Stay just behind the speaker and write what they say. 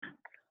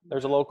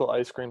There's a local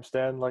ice cream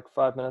stand like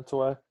 5 minutes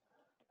away,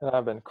 and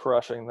I've been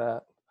crushing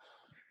that.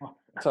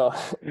 So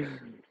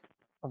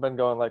I've been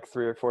going like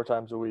 3 or 4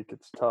 times a week.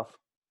 It's tough,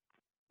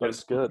 but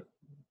it's good.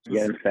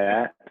 Getting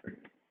fat.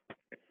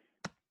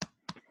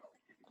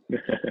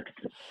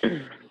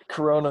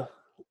 Corona.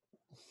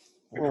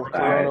 Little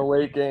Corona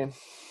weight gain.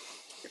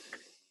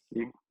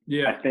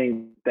 Yeah. I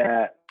think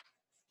that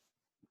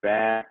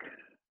back.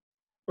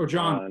 Oh,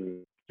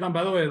 John,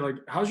 by the way, like,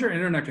 how's your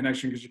internet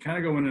connection? Because you kind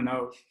of go in and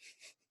out.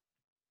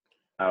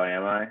 Oh,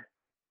 am I?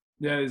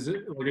 Yeah, is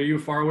it like, are you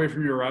far away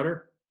from your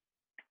router?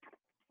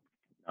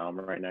 No, I'm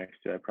right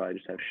next to it. I probably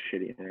just have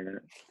shitty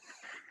internet.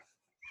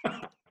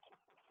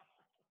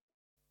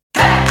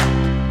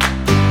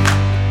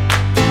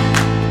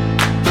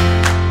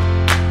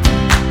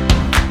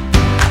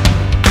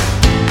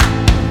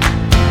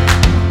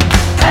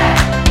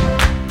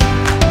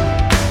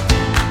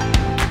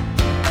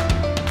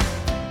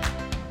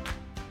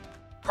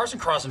 Carson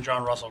Cross and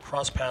John Russell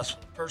crossed paths for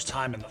the first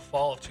time in the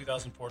fall of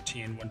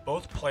 2014 when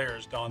both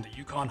players donned the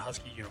UConn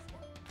Husky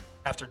uniform.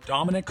 After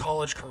dominant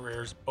college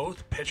careers,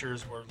 both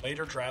pitchers were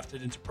later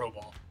drafted into pro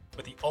ball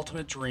with the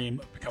ultimate dream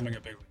of becoming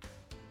a big leaguer.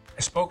 I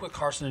spoke with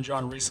Carson and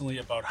John recently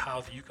about how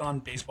the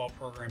UConn baseball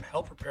program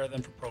helped prepare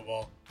them for pro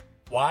ball,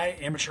 why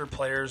amateur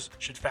players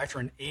should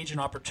factor in age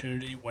and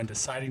opportunity when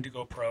deciding to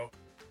go pro,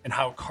 and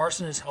how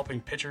Carson is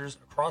helping pitchers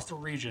across the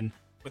region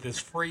with his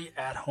free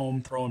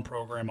at-home throwing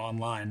program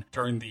online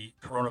during the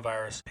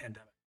coronavirus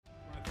pandemic.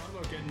 When I thought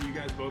about getting you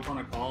guys both on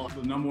a call,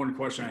 the number one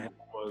question I had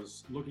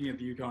was looking at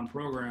the UConn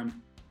program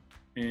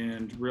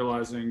and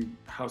realizing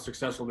how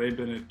successful they've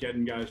been at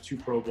getting guys to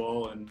pro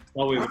ball and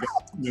probably the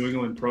best New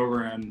England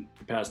program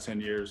the past 10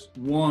 years.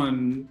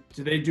 One,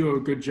 do they do a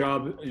good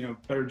job,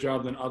 better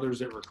job than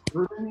others at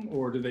recruiting,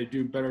 or do they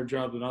do better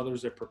job than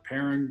others at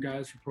preparing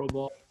guys for pro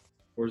ball?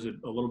 Or is it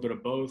a little bit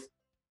of both?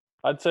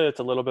 I'd say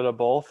it's a little bit of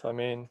both. I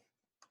mean,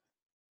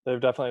 they've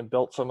definitely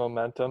built some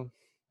momentum,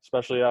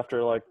 especially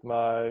after like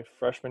my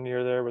freshman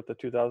year there with the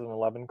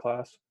 2011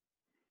 class.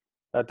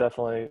 That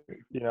definitely,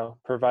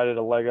 provided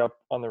a leg up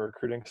on the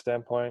recruiting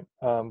standpoint.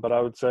 But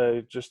I would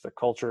say just the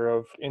culture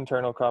of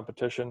internal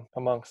competition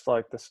amongst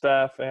like the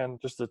staff and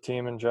just the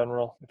team in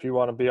general. If you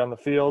want to be on the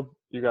field,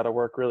 you got to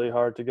work really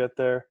hard to get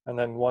there. And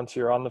then once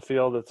you're on the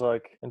field, it's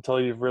like until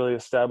you've really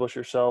established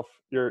yourself,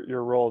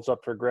 your role is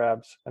up for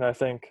grabs. And I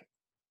think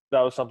that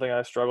was something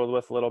I struggled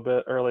with a little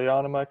bit early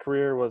on in my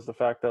career, was the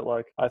fact that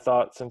like I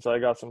thought since I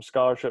got some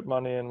scholarship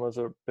money and was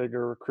a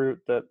bigger recruit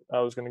that I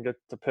was going to get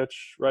to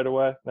pitch right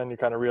away. Then you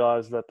kind of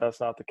realize that that's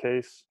not the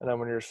case. And then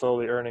when you're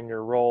slowly earning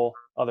your role,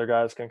 other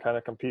guys can kind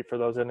of compete for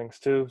those innings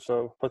too.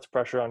 So it puts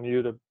pressure on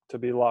you to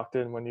be locked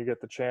in when you get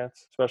the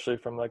chance, especially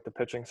from like the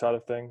pitching side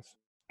of things.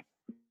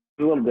 It's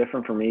a little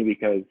different for me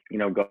because,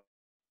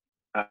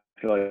 I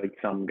feel like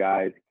some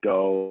guys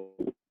go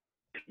to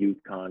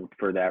UConn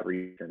for that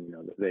reason.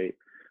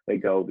 They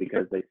go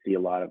because they see a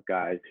lot of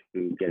guys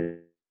who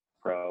get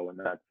pro, and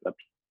that's up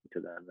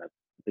to them. That's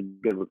a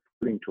good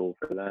recruiting tool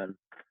for them.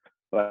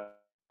 But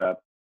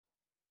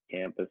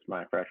campus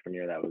my freshman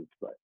year, that was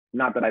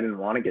not that I didn't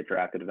want to get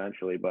drafted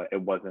eventually, but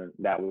it wasn't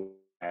that way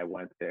I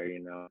went there.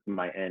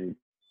 My end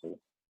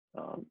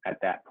at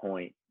that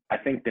point. I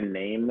think the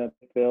name that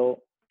they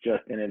built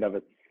just in and of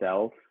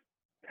itself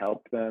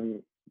helped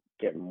them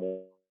get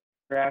more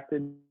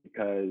drafted,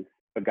 because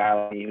a guy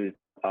like me who's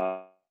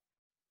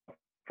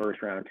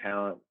first round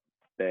talent,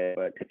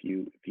 but if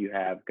you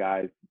have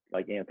guys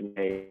like Anthony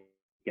Hayes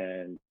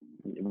and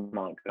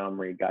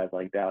Montgomery, guys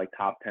like that, like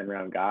top 10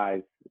 round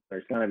guys,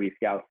 there's going to be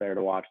scouts there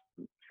to watch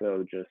them.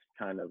 So just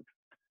kind of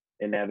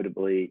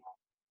inevitably,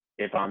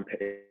 if I'm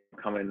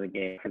coming in the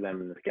game for them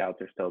and the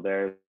scouts are still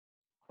there,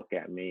 look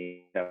at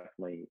me,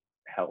 definitely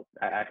helped.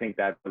 I think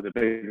that was a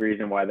big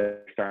reason why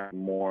they're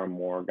starting more and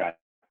more guys.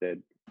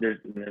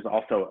 There's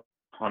also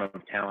a ton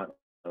of talent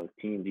on those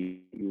teams.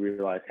 You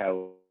realize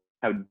how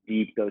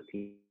deep those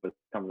teams with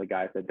some of the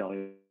guys that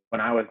don't. When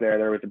I was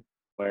there was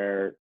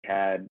where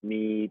had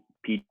me,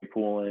 Pete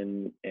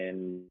Poulin,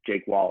 and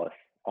Jake Wallace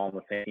all on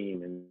the same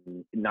team,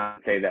 and not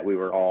to say that we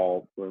were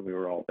all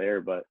there,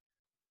 but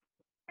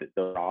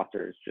the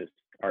rosters just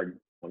are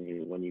when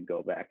you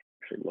go back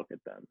and actually look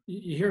at them.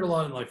 You hear it a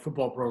lot in like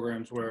football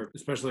programs where,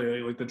 especially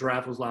like the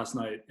draft was last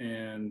night,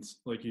 and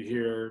like you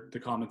hear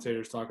the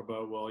commentators talk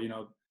about, well,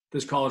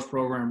 this college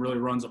program really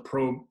runs a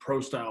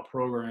pro style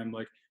program.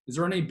 Like, is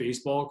there any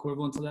baseball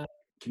equivalent to that?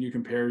 Can you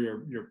compare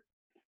your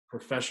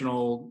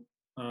professional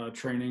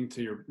training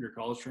to your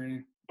college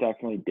training?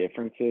 Definitely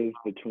differences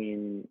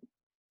between,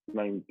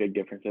 big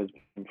differences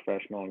between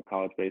professional and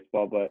college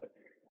baseball, but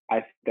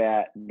I think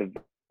that the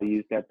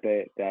values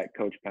that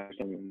Coach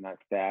Patterson and that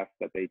staff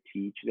that they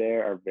teach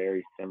there are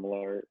very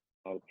similar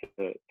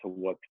to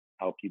what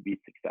help you be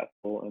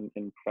successful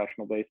in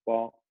professional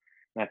baseball.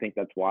 And I think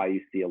that's why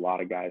you see a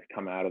lot of guys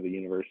come out of the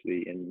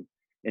university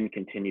and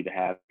continue to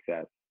have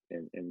success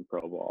in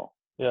pro ball.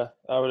 Yeah,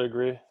 I would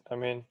agree. I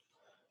mean,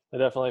 they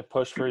definitely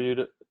push for you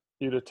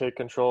to take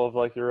control of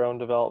like your own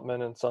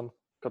development in some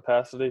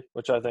capacity,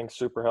 which I think is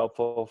super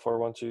helpful for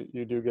once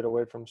you do get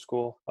away from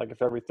school. Like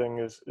if everything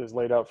is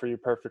laid out for you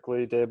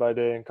perfectly day by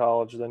day in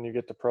college, then you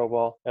get to pro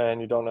ball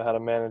and you don't know how to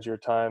manage your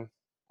time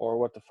or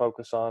what to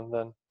focus on,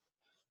 then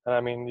and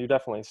I mean, you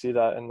definitely see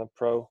that in the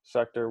pro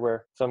sector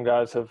where some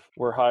guys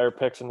were higher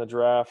picks in the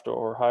draft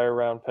or higher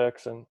round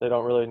picks, and they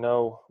don't really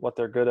know what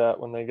they're good at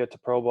when they get to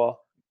pro ball.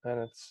 And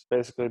it's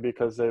basically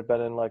because they've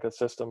been in like a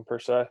system per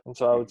se. And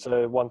so I would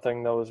say one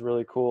thing that was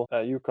really cool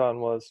at UConn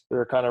was we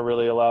were kind of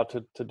really allowed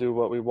to do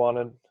what we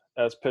wanted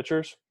as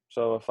pitchers.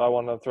 So if I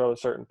wanted to throw a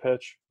certain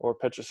pitch or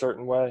pitch a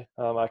certain way,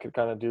 I could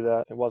kind of do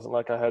that. It wasn't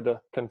like I had to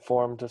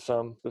conform to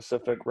some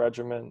specific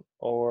regimen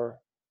or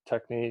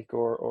technique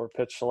or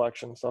pitch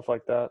selection, stuff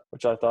like that,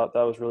 which I thought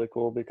that was really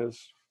cool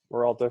because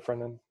we're all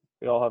different and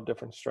we all have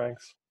different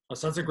strengths.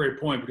 So that's a great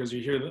point because you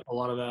hear a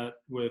lot of that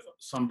with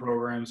some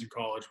programs in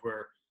college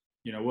where,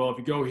 well, if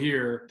you go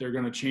here, they're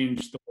going to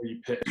change the way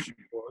you pitch.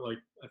 Or like,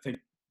 I think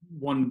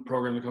one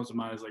program that comes to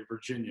mind is like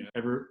Virginia.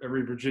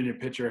 Every Virginia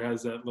pitcher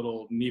has that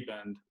little knee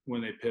bend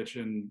when they pitch.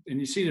 And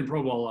you see it in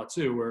pro ball a lot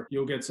too, where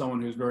you'll get someone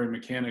who's very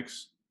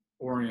mechanics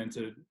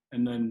oriented,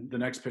 and then the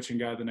next pitching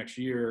guy the next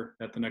year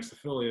at the next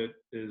affiliate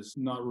is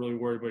not really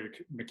worried about your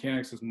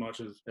mechanics as much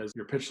as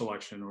your pitch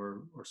selection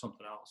or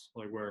something else.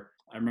 Like where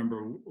I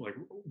remember like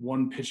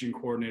one pitching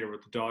coordinator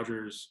with the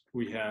Dodgers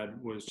we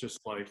had was just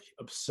like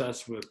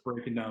obsessed with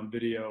breaking down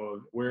video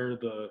of where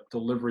the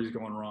delivery is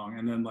going wrong.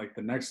 And then like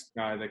the next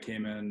guy that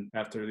came in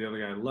after the other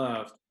guy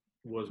left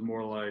was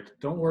more like,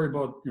 don't worry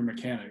about your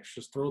mechanics,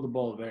 just throw the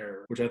ball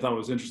there, which I thought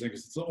was interesting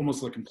because it's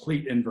almost a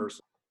complete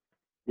inverse.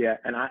 Yeah,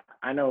 and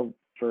I know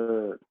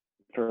for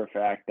a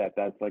fact that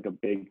that's like a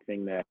big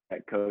thing that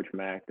Coach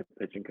Mack, the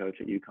pitching coach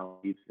at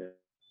UConn, keeps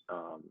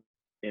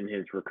in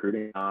his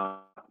recruiting,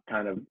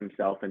 kind of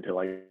himself into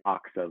like a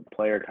box of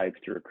player types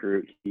to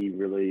recruit. He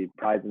really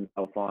prides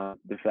himself on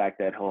the fact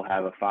that he'll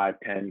have a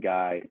 5'10"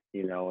 guy,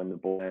 in the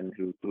bullpen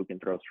who can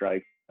throw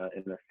strikes,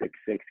 and a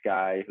 6'6"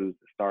 guy who's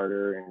the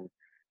starter. And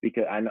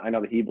because I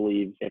know that he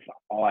believes if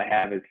all I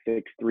have is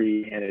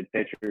 6'3"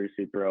 pitchers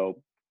who throw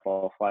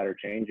ball, slider,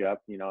 change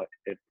up,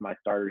 if my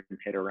starter can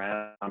hit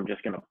around, I'm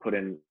just going to put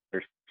in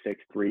their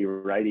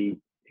 6'3" righty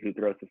who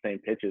throws the same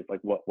pitches. Like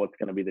what's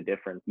going to be the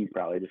difference? He's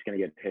probably just going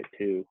to get hit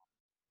too.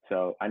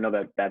 So I know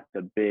that that's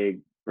a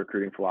big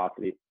recruiting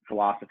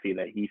philosophy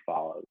that he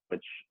follows,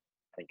 which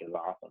I think is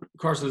awesome.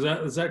 Carson,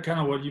 is that kind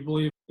of what you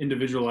believe?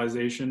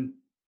 Individualization,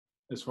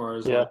 as far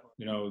as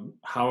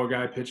how a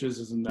guy pitches,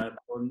 isn't that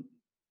important?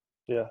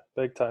 Yeah,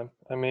 big time.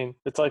 I mean,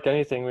 it's like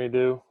anything we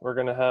do, we're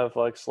going to have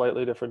like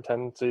slightly different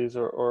tendencies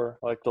or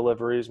like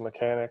deliveries,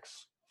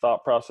 mechanics,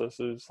 thought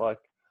processes. Like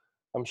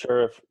I'm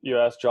sure if you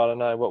asked John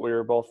and I what we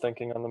were both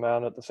thinking on the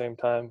mound at the same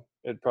time,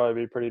 it'd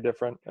probably be pretty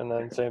different. And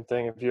then same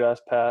thing if you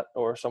ask Pat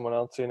or someone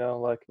else,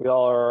 like we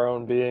all are our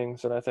own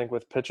beings. And I think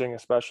with pitching,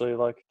 especially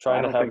like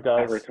trying to have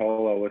guys. Pat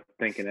Rotolo was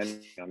thinking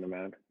anything on the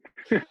mound.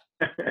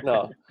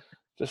 No,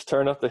 just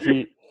turn up the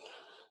heat.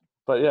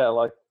 But yeah,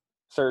 like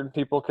certain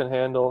people can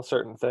handle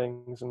certain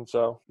things. And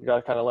so you got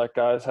to kind of let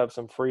guys have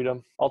some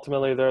freedom.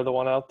 Ultimately, they're the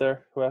one out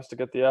there who has to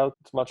get the out.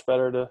 It's much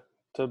better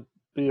to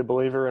be a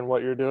believer in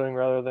what you're doing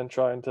rather than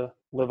trying to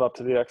live up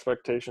to the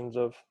expectations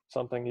of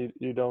something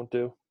you don't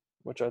do,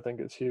 which I think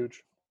is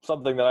huge.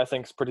 Something that I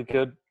think is pretty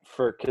good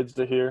for kids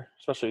to hear,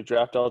 especially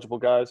draft eligible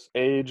guys.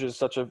 Age is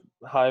such a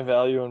high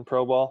value in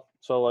pro ball.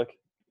 So like,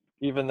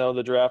 even though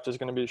the draft is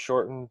going to be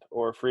shortened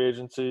or free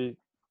agency,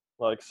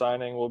 like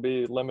signing will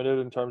be limited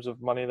in terms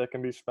of money that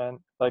can be spent,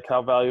 like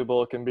how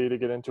valuable it can be to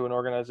get into an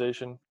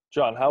organization.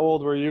 John, how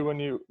old were you when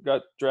you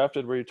got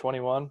drafted? Were you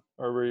 21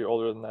 or were you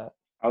older than that?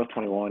 I was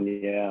 21,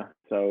 yeah.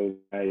 So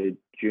my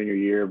junior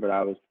year, but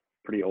I was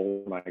pretty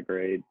old in my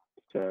grade.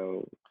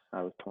 So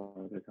I was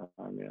 20 at the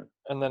time, yeah.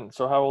 And then,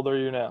 so how old are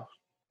you now?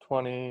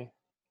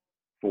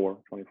 24.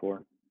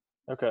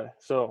 Okay.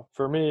 So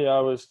for me, I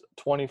was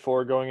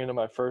 24 going into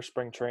my first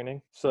spring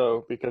training.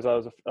 So because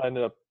I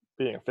ended up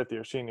being a fifth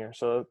year senior,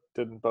 so it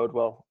didn't bode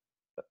well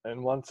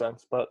in one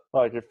sense. But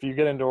like if you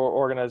get into an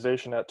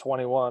organization at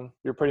 21,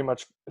 you're pretty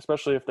much,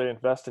 especially if they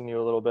invest in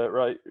you a little bit,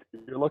 right?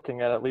 You're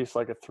looking at least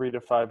like a 3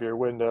 to 5 year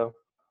window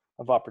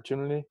of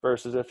opportunity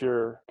versus if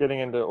you're getting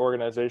into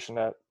organization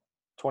at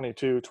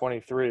 22,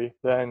 23,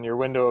 then your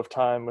window of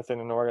time within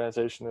an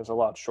organization is a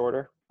lot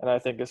shorter. And I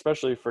think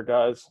especially for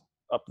guys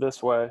up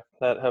this way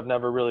that have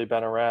never really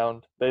been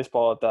around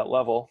baseball at that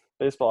level.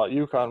 Baseball at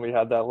UConn, we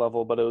had that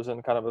level, but it was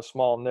in kind of a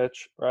small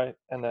niche, right?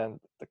 And then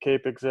the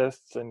Cape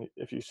exists, and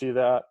if you see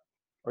that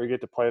or you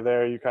get to play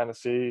there, you kind of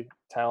see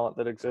talent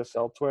that exists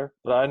elsewhere.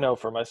 But I know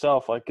for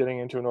myself, like getting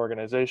into an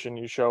organization,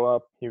 you show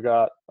up, you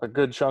got a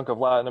good chunk of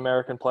Latin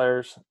American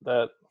players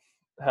that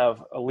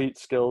have elite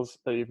skills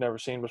that you've never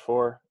seen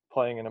before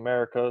playing in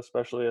America,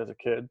 especially as a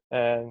kid.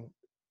 And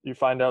you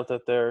find out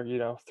that they're,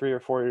 3 or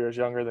 4 years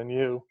younger than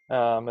you.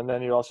 And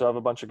then you also have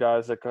a bunch of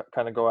guys that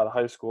kind of go out of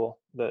high school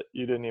that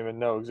you didn't even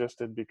know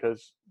existed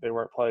because they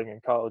weren't playing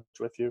in college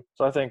with you.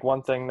 So I think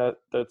one thing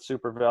that's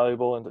super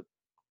valuable and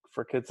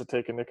for kids to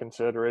take into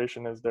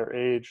consideration is their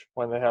age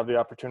when they have the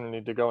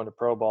opportunity to go into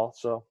pro ball.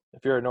 So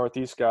if you're a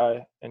Northeast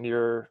guy and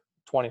you're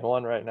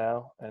 21 right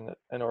now and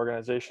an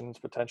organization's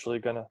potentially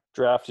going to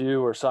draft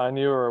you or sign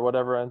you or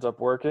whatever ends up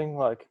working,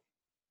 like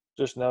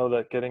just know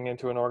that getting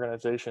into an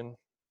organization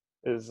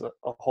is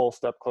a whole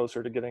step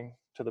closer to getting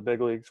to the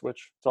big leagues,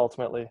 which is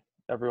ultimately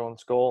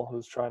everyone's goal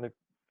who's trying to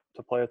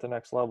play at the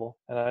next level.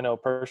 And I know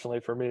personally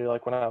for me,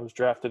 like when I was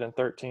drafted in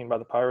 13 by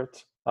the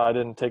Pirates, I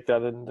didn't take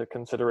that into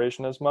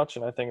consideration as much.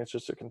 And I think it's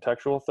just a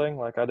contextual thing.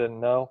 Like I didn't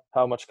know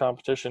how much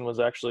competition was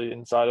actually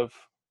inside of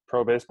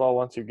pro baseball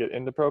once you get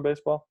into pro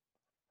baseball.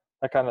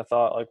 I kind of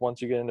thought like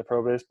once you get into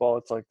pro baseball,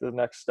 it's like the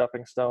next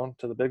stepping stone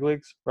to the big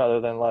leagues rather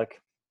than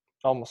like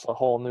almost a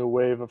whole new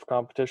wave of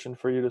competition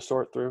for you to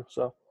sort through.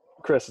 So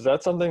Chris, is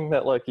that something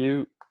that like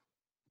you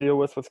deal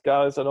with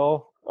guys at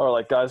all, or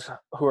like guys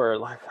who are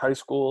like high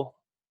school?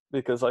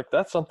 Because like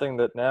that's something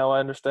that now I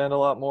understand a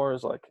lot more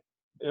is like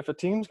if a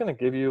team's going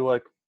to give you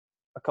like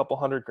a couple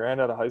 $100,000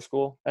 out of high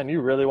school and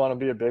you really want to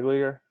be a big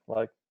leaguer,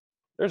 like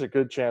there's a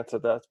good chance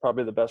that that's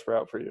probably the best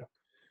route for you.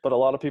 But a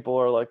lot of people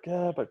are like,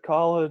 yeah, but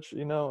college,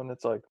 you know, and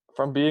it's like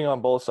from being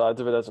on both sides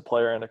of it as a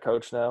player and a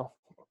coach now,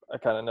 I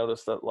kind of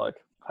noticed that like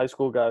high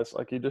school guys,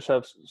 like you just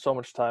have so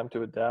much time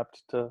to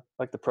adapt to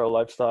like the pro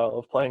lifestyle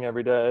of playing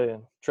every day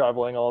and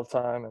traveling all the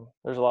time. And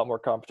there's a lot more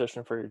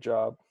competition for your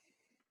job.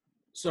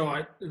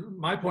 So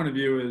my point of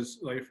view is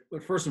like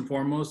first and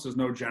foremost, there's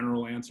no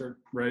general answer,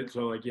 right?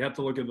 So like you have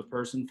to look at the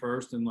person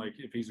first and like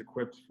if he's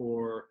equipped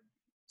for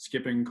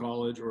skipping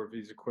college or if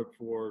he's equipped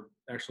for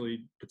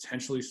actually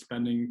potentially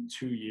spending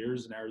 2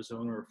 years in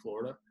Arizona or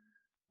Florida,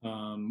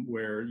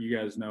 where you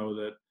guys know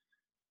that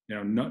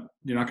you're not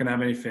going to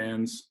have any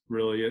fans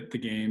really at the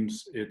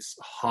games. It's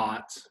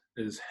hot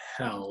as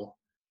hell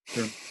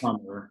during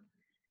summer.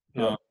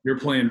 Yeah. You're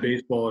playing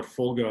baseball at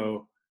full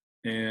go,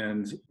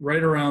 and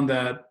right around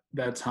that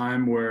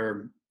time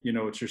where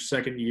it's your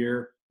second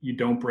year, you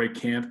don't break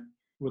camp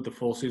with the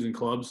full season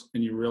clubs,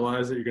 and you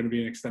realize that you're going to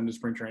be in extended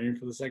spring training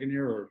for the second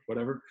year or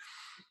whatever.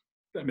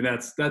 I mean,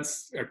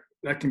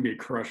 that can be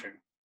crushing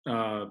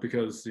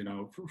because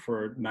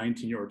for a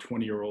 19 or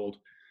 20-year-old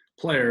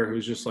player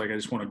who's just like, I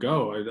just want to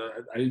go.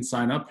 I didn't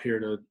sign up here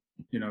to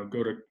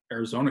go to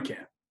Arizona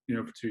camp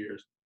for 2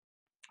 years,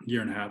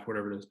 year and a half,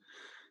 whatever it is.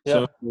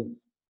 Yeah. So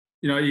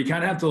you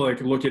kind of have to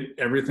like look at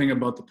everything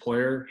about the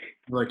player.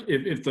 Like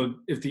if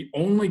the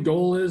only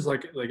goal is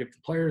like if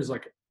the player is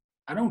like,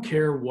 I don't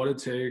care what it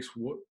takes,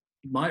 what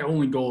my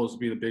only goal is to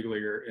be the big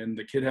leaguer, and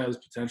the kid has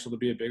potential to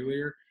be a big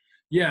leaguer.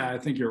 Yeah, I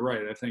think you're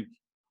right. I think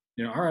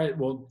all right,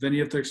 well, then you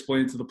have to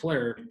explain to the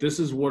player, this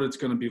is what it's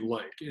going to be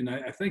like. And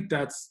I think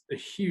that's a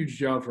huge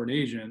job for an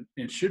agent,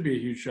 and should be a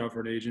huge job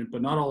for an agent,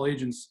 but not all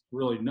agents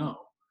really know.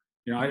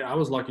 I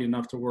was lucky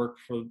enough to work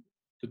for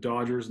the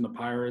Dodgers and the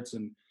Pirates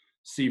and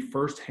see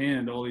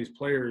firsthand all these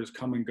players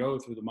come and go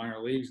through the minor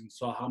leagues and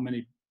saw how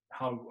many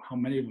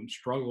of them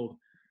struggled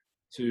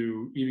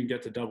to even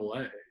get to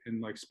Double-A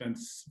and like spent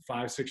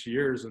 5-6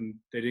 years and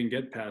they didn't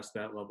get past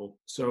that level.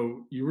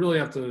 So you really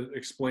have to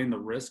explain the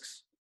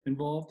risks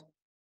involved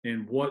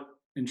and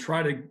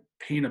try to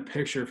paint a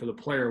picture for the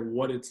player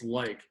what it's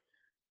like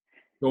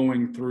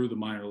going through the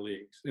minor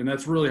leagues. And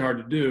that's really hard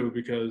to do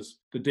because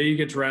the day you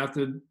get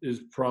drafted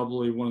is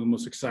probably one of the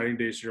most exciting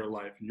days of your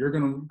life. And you're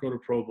going to go to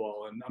pro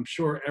ball. And I'm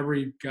sure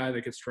every guy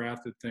that gets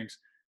drafted thinks,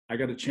 I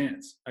got a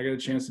chance. I got a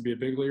chance to be a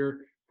big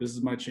leaguer. This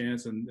is my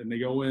chance. And they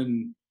go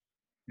in,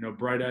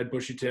 bright-eyed,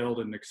 bushy-tailed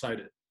and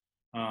excited.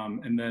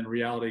 And then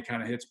reality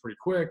kind of hits pretty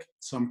quick,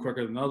 some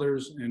quicker than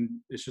others. And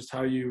it's just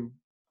how you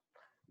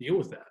deal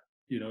with that.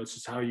 It's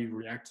just how you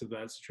react to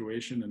that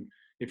situation. And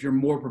if you're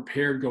more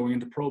prepared going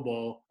into pro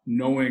ball,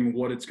 knowing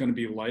what it's going to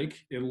be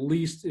like, at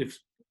least if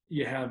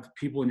you have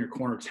people in your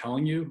corner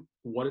telling you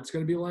what it's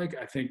going to be like,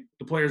 I think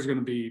the players are going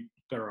to be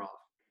better off.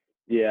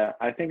 Yeah,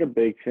 I think a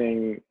big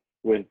thing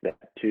with that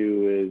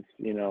too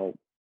is,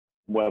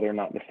 whether or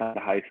not to sign to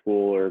high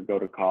school or go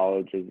to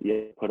college is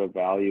you put a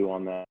value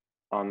on that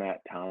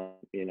time,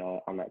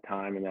 on that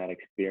time and that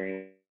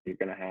experience you're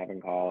going to have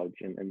in college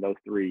and those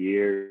 3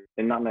 years,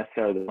 and not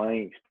necessarily the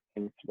length.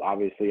 And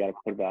obviously you got to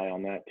put a value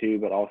on that too,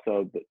 but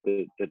also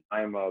the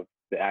time of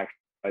the actual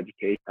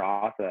education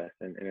process.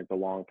 And it's a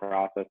long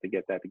process to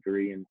get that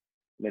degree. And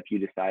if you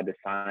decide to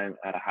sign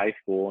at a high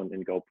school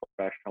and go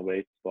professional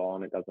baseball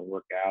and it doesn't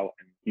work out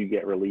and you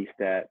get released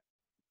at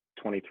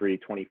 23,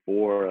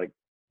 24, like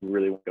you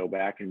really want to go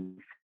back and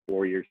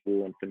 4-year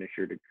school and finish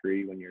your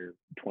degree when you're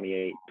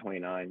 28,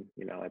 29,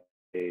 at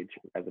the age,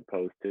 as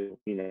opposed to,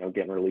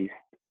 getting released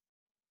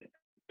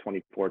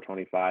 24,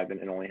 25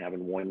 and only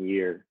having 1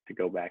 year to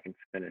go back and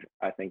finish.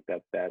 I think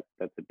that has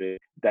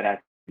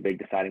a big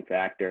deciding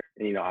factor.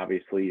 And,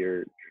 obviously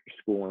your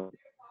school,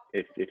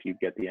 if you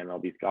get the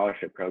MLB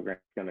scholarship program,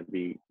 it's going to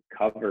be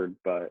covered,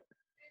 but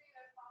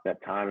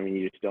that time,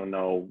 you just don't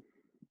know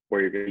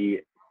where you're going to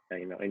be,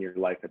 in your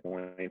life at the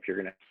point. If you're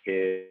going to have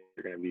kids,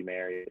 you're going to be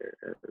married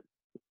or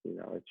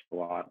it's a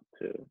lot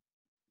to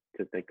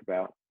think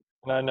about.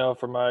 And I know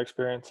from my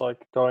experience,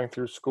 like going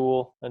through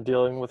school and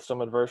dealing with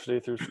some adversity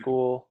through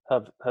school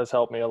has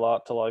helped me a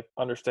lot to like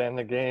understand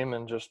the game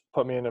and just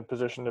put me in a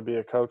position to be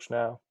a coach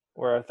now,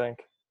 where I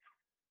think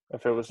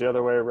if it was the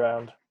other way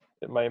around,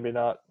 it maybe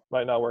not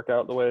might not work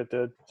out the way it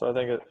did. So I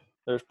think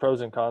there's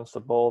pros and cons to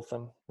both.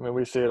 And I mean,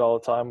 we see it all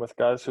the time with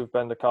guys who've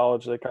been to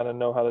college. They kind of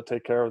know how to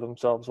take care of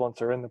themselves once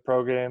they're in the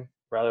pro game,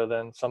 rather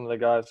than some of the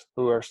guys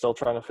who are still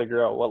trying to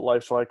figure out what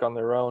life's like on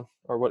their own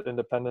or what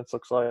independence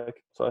looks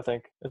like. So I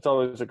think it's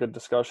always a good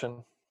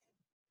discussion,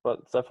 but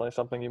it's definitely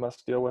something you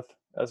must deal with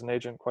as an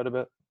agent quite a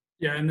bit.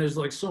 Yeah, and there's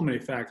like so many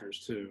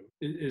factors too.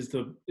 Is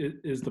the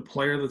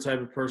player the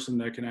type of person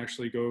that can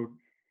actually go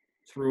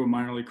through a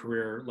minor league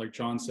career, like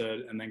John said,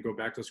 and then go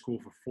back to school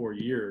for 4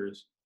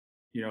 years?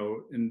 You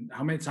know, and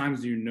how many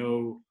times do you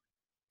know?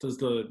 Does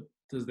the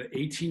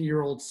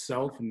 18-year-old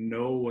self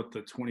know what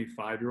the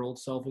 25-year-old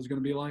self is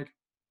going to be like?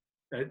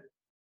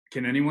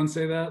 Can anyone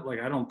say that? Like,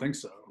 I don't think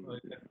so.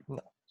 No.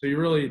 So you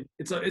really,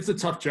 it's a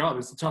tough job.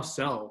 It's a tough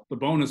sell. The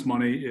bonus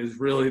money is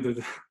really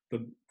the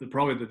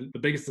probably the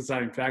biggest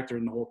deciding factor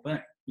in the whole thing.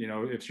 You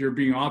know, if you're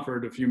being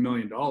offered a few $1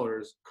 million,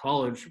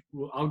 college,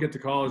 well, I'll get to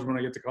college when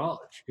I get to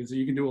college, because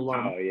you can do a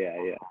lot. Oh yeah.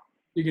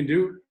 You can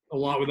do a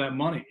lot with that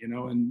money, you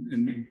know, and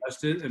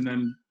invest it, and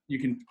then you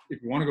can,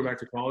 if you want to go back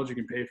to college, you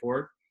can pay for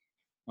it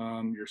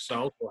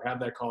yourself, or have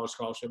that college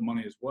scholarship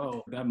money as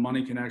well. That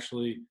money can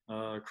actually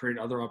create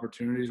other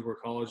opportunities where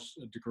college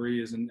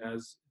degree isn't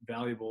as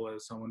valuable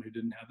as someone who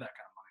didn't have that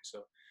kind of money.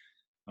 So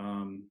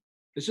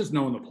it's just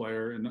knowing the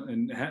player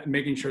and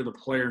making sure the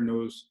player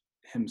knows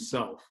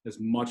himself as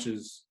much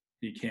as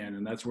he can.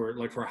 And that's where,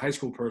 like for a high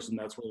school person,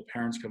 that's where the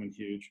parents come in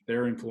huge.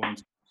 Their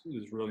influence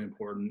is really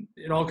important.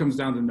 It all comes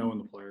down to knowing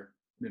the player,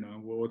 you know,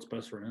 what's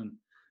best for him.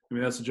 I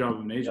mean, that's the job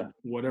of an agent.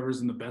 Yeah.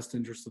 Whatever's in the best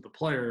interest of the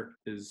player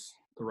is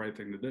the right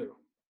thing to do.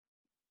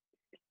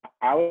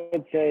 I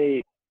would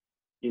say,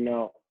 you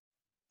know,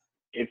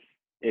 if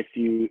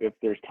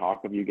there's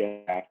talk of you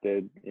getting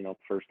drafted, you know,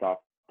 first off,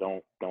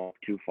 don't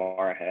too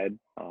far ahead.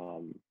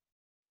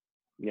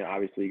 You know,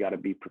 obviously you got to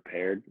be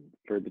prepared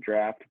for the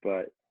draft,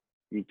 but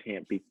you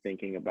can't be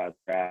thinking about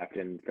draft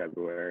in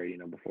February, you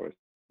know, before it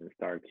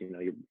starts. You know,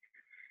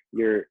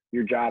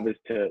 your job is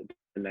to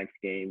the next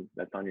game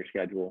that's on your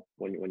schedule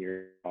when you're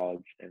in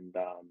college, and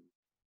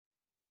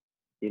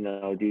you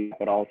know,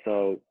 but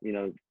also, you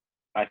know,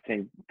 I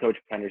think Coach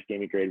Penders gave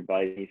me great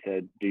advice. He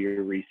said, do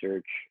your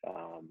research,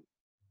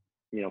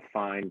 you know,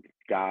 find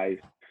guys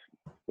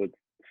with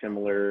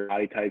similar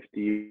body types to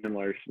you,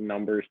 similar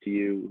numbers to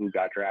you, who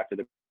got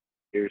drafted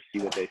here,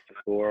 see what they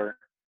score,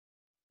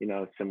 you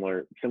know,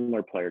 similar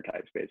player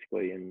types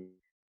basically. And,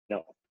 you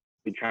know,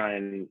 we try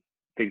and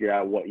figure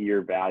out what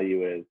your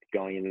value is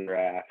going into the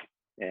draft,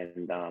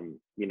 and,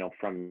 you know,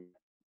 from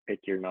pick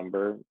your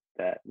number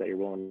that you're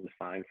willing to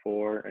sign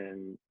for,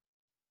 and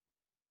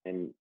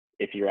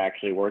if you're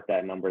actually worth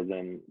that number,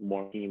 then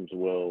more teams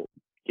will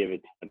give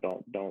it.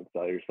 Don't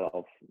sell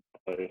yourself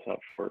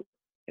short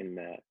in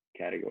that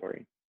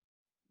category.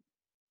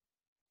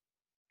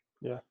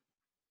 Yeah.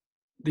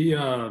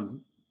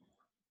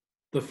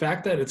 The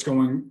fact that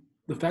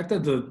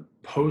the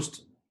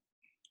post,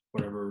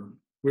 whatever,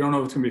 we don't know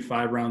if it's going to be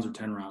 5 rounds or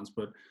 10 rounds,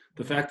 but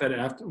the fact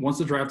that once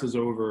the draft is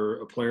over,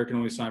 a player can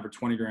only sign for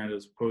 $20,000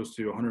 as opposed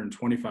to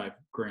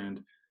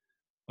 $125,000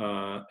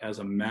 as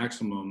a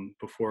maximum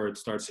before it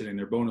starts hitting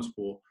their bonus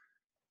pool.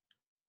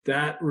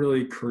 That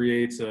really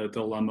creates a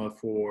dilemma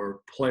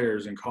for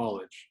players in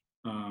college.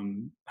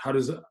 How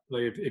does,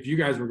 like, if you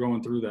guys were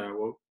going through that,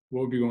 what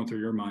would be going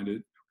through your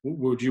mind?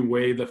 Would you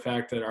weigh the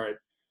fact that, all right,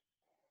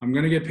 I'm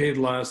going to get paid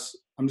less,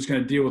 I'm just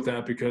going to deal with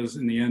that because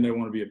in the end I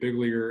want to be a big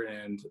leaguer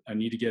and I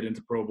need to get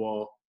into pro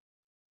ball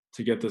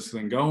to get this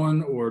thing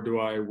going? Or do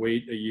I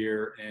wait a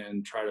year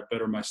and try to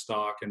better my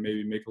stock and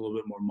maybe make a little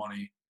bit more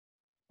money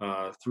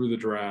through the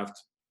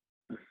draft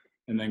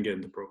and then get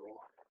into pro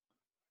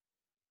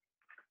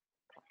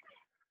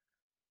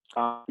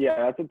ball? Yeah,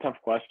 that's a tough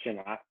question.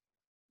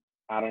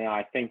 I don't know.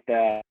 I think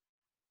that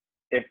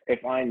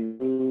if I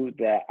knew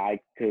that I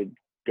could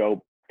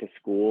go to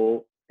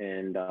school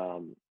and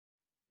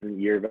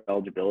year of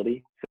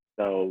eligibility,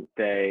 so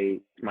say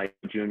my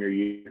junior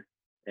year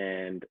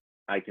and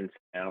I can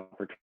sit down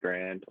for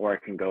 $2,000, or I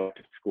can go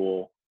to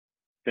school,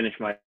 finish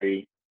my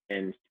degree,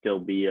 and still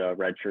be a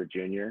redshirt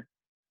junior,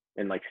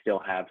 and like still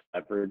have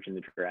leverage in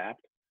the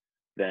draft,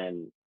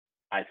 then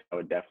I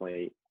would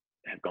definitely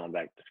have gone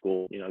back to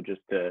school, you know,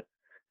 just to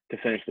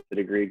finish the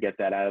degree, get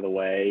that out of the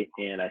way,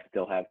 and I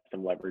still have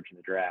some leverage in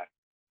the draft.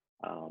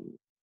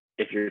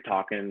 If you're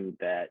talking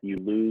that you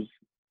lose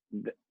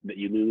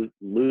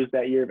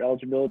that year of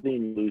eligibility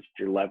and you lose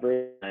your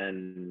leverage,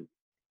 and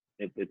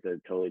it's a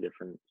totally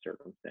different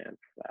circumstance.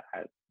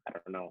 I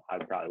don't know. I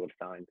probably would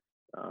have signed,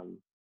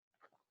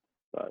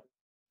 but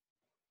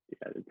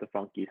yeah, it's a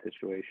funky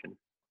situation.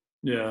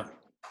 Yeah.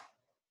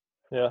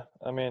 Yeah.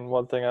 I mean,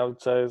 one thing I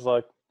would say is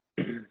like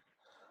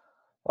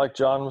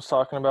John was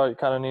talking about, you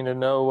kind of need to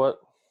know what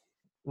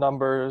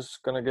number is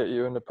going to get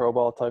you into pro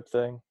ball type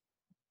thing,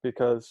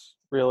 because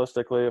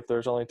realistically, if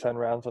there's only 10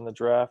 rounds in the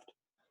draft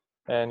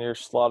and you're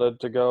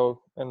slotted to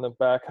go in the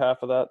back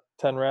half of that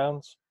 10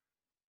 rounds,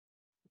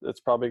 it's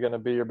probably going to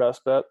be your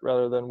best bet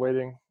rather than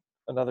waiting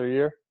another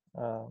year.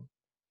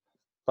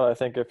 But I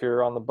think if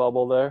you're on the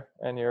bubble there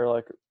and you're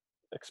like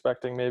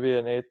expecting maybe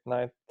an 8th,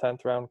 9th,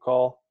 10th round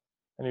call,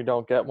 and you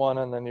don't get one,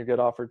 and then you get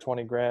offered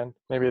 20 grand,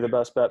 maybe the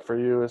best bet for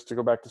you is to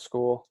go back to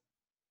school,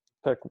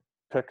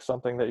 pick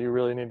something that you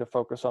really need to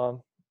focus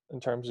on in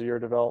terms of your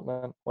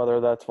development,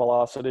 whether that's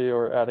velocity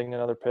or adding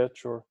another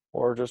pitch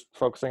or just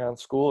focusing on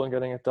school and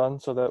getting it done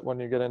so that when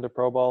you get into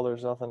pro ball,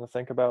 there's nothing to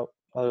think about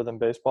other than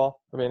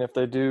baseball. I mean, if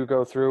they do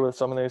go through with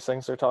some of these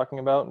things they're talking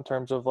about in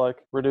terms of like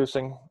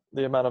reducing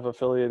the amount of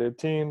affiliated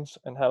teams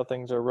and how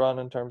things are run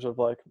in terms of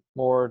like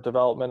more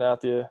development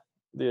at the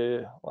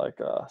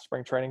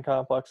spring training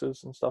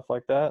complexes and stuff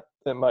like that,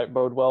 it might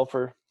bode well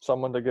for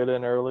someone to get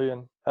in early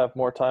and have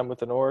more time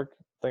with an org.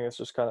 I think it's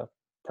just kind of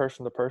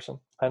person to person.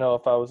 I know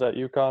if I was at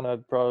UConn,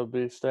 I'd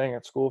probably be staying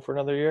at school for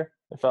another year.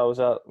 If I was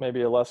at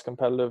maybe a less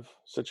competitive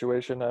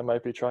situation, I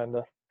might be trying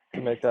to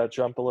make that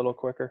jump a little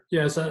quicker.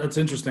 Yeah, so that's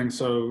interesting.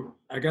 So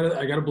I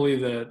gotta believe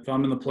that if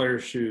I'm in the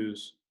player's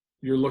shoes,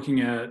 you're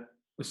looking at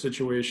a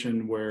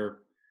situation where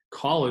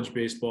college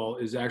baseball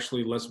is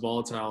actually less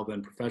volatile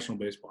than professional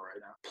baseball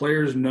right now.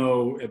 Players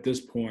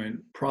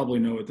probably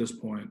know at this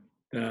point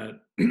that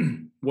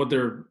what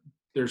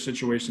their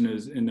situation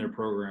is in their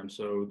program.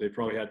 So they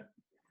probably had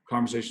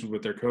conversations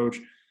with their coach,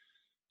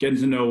 getting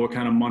to know what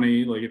kind of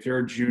money, like if you're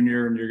a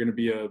junior and you're going to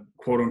be a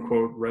quote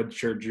unquote red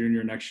shirt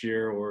junior next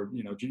year, or,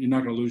 you know, you're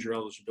not going to lose your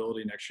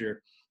eligibility next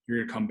year. You're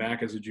going to come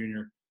back as a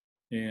junior,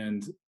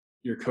 and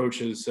your coach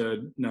has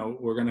said, no,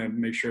 we're going to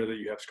make sure that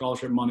you have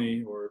scholarship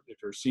money, or if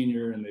you're a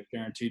senior and they've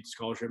guaranteed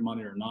scholarship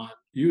money or not,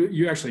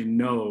 you actually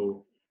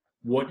know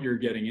what you're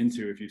getting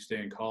into if you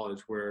stay in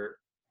college, where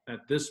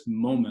at this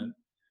moment,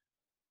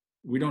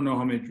 we don't know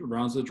how many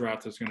rounds of the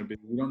draft is going to be.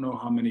 We don't know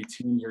how many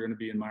teams are going to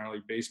be in minor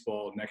league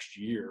baseball next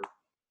year.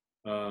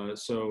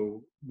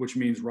 So which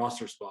means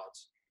roster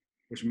spots,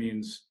 which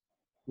means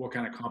what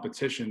kind of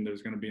competition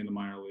there's going to be in the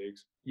minor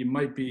leagues. You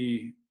might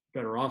be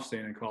better off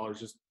staying in college.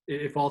 Just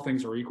if all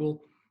things are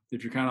equal,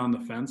 if you're kind of on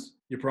the fence,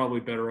 you're probably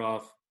better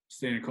off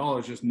staying in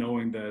college, just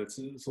knowing that it's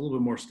a little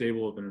bit more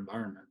stable of an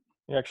environment.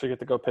 You actually get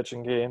to go pitch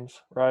in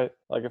games, right?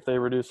 Like if they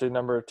reduce the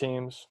number of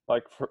teams,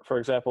 like for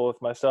example,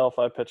 with myself,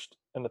 I pitched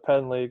in the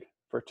Penn League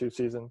for 2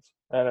 seasons.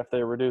 And if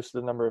they reduce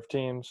the number of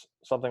teams,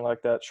 something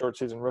like that, short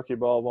season rookie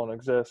ball won't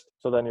exist.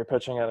 So then you're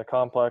pitching at a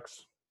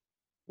complex,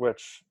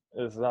 which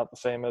is not the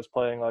same as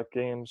playing like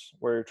games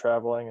where you're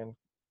traveling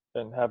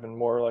and having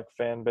more like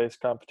fan-based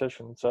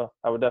competition. So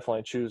I would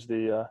definitely choose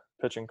the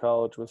pitching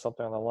college with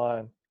something on the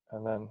line,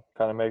 and then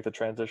kind of make the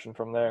transition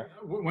from there.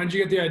 When did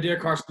you get the idea,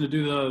 Carson, to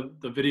do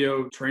the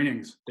video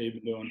trainings that you've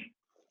been doing?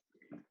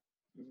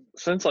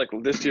 Since like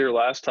this year,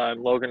 last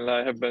time, Logan and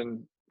I have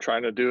been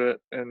trying to do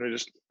it, and we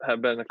just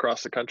have been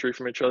across the country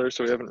from each other,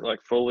 so we haven't like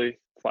fully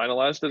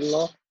finalized it at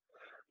all.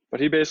 But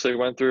he basically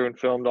went through and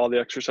filmed all the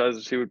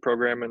exercises he would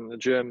program in the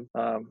gym,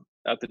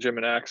 at the gym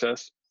in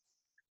Access.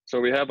 So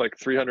we have like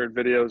 300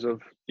 videos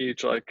of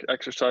each like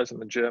exercise in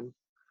the gym,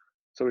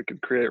 so we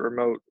could create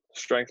remote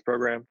strength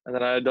program. And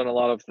then I had done a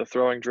lot of the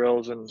throwing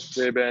drills and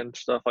J-band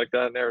stuff like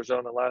that in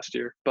Arizona last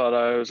year. But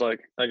I was like,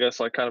 I guess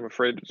like kind of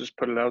afraid to just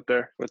put it out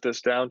there. With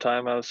this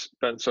downtime, I was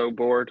been so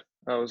bored.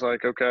 I was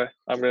like, okay,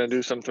 I'm going to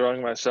do some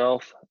throwing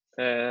myself,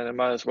 and I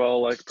might as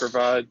well like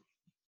provide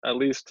at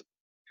least,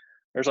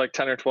 there's like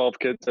 10 or 12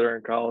 kids that are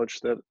in college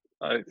that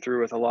I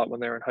threw with a lot when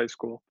they were in high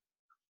school.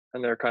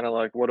 And they're kind of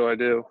like, what do I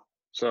do?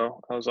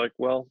 So I was like,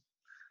 well,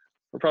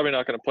 we're probably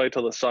not going to play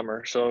till the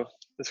summer. So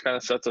this kind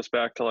of sets us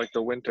back to like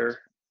the winter,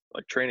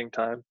 like training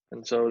time.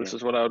 And so this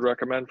is what I would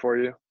recommend for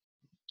you.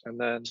 And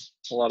then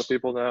a lot of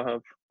people now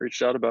have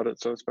reached out about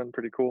it. So it's been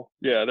pretty cool.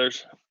 Yeah,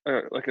 there's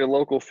like a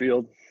local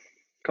field,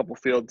 couple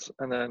fields.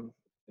 And then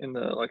in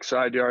the like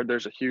side yard,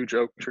 there's a huge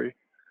oak tree.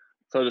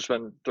 So I've just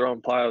been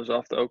throwing plyos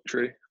off the oak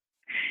tree.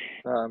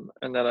 And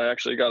then I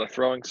actually got a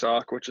throwing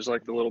sock, which is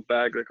like the little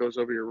bag that goes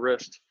over your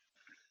wrist,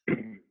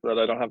 that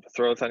I don't have to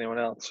throw with anyone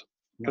else.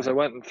 Because I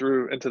went and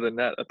threw into the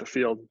net at the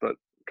field, but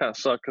kind of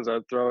sucked because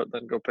I'd throw it,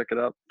 then go pick it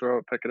up, throw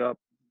it, pick it up.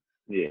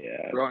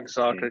 Yeah. Throwing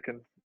sock,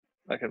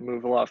 I can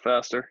move a lot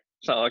faster.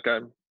 It's not like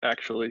I'm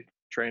actually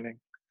training.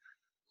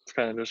 It's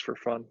kind of just for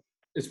fun.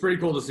 It's pretty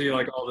cool to see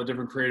like all the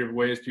different creative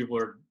ways people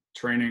are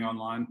training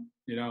online.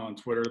 You know, on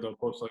Twitter, they'll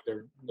post like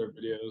their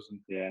videos. And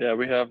yeah,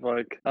 we have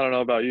like, I don't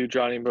know about you,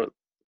 Johnny, but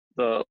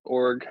the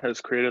org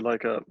has created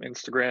like a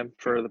Instagram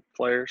for the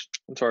players.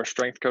 And so our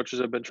strength coaches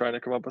have been trying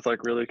to come up with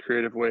like really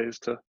creative ways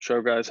to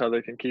show guys how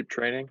they can keep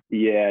training.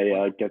 Yeah,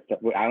 like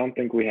I don't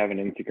think we have an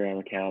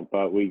Instagram account,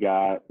 but we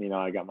got,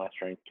 I got my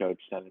strength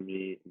coach sending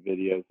me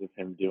videos of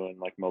him doing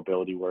like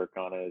mobility work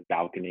on a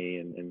balcony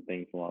and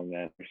things along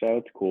that. So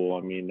it's cool.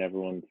 I mean,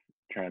 everyone's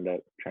trying to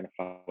find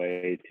a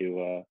way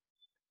to,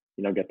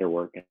 get their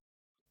work in.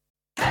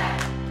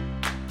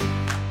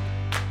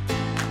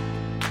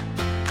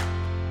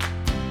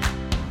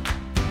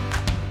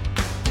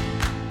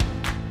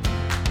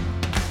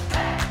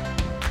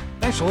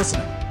 Thanks for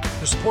listening.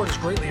 Your support is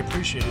greatly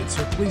appreciated,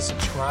 so please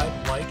subscribe,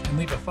 like, and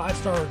leave a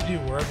 5-star review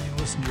wherever you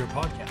listen to your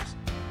podcast.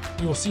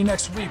 We will see you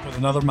next week with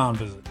another mound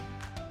visit.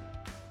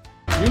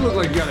 You look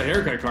like you got a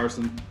haircut,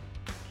 Carson.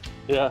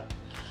 Yeah.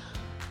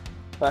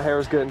 My hair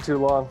was getting too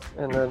long,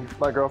 and then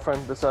my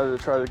girlfriend decided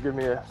to try to give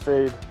me a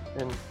fade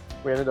in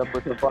We ended up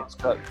with the buzz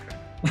cut.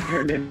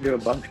 Turned into a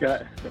buzz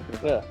cut.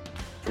 Yeah.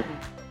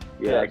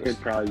 Yeah, I could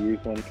probably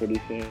use one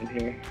pretty soon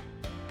here.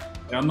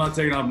 Yeah, I'm not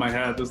taking off my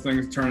hat. This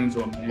thing's turned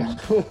into a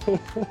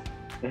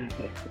meme.